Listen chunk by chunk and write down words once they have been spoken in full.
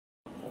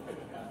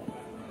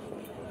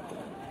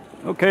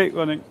Okay,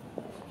 running.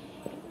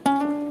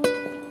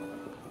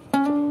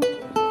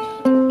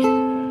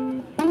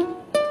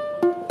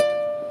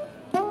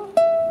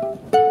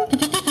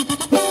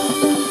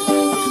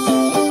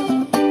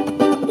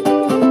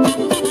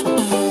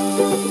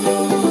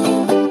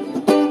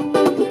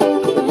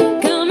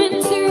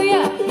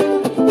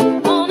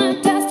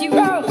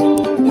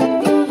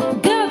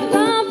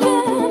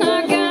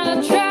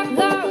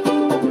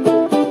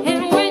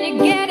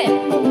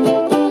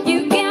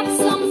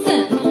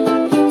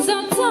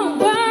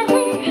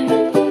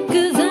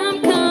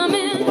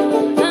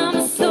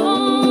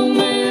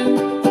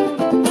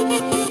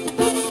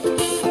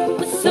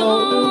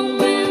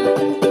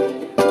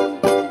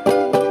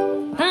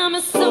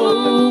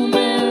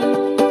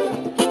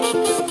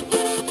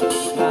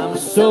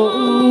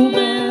 Soul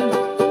man,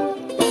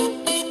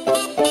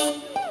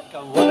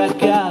 got what I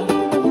got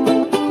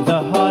the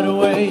hard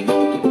way.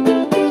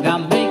 Now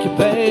make it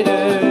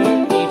better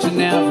each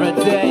and every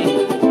day.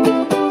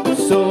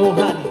 So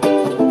honey,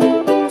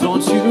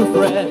 don't you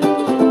fret,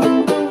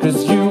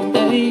 'cause you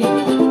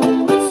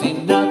ain't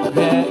seen nothing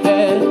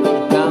yet.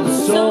 I'm a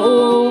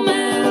soul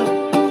man,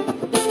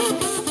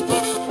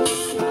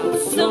 I'm a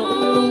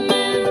soul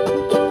man,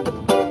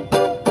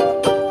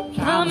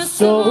 I'm a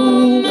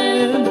soul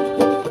man.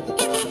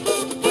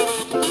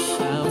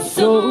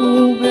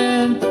 Soul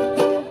man.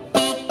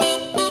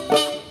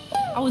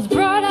 I was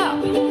brought up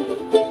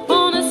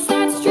on a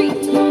side street.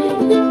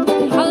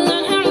 I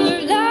learned how to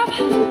love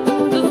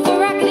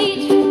before I could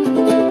eat.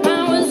 I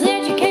was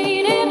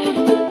educated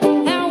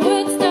at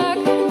Woodstock.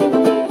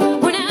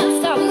 When I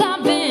stop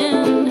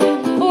loving,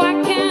 oh, I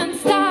can't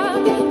stop.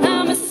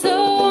 I'm a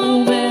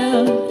soul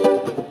man,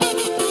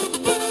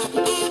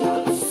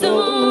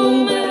 soul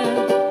man.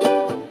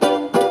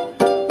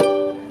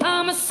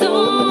 I'm a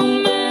soul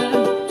man.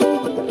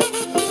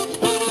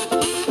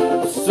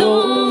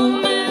 Soul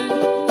man.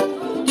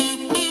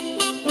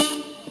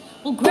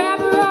 Well, grab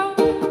a rope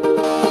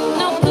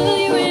and I'll pull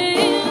you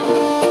in,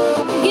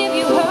 give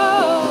you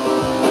hope,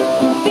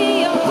 be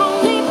your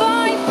only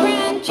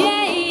boyfriend,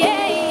 yeah,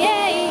 yeah,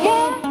 yeah,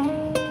 yeah.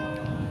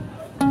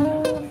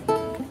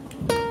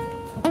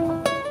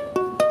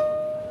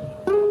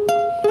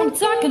 I'm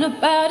talking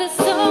about a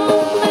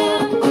soul.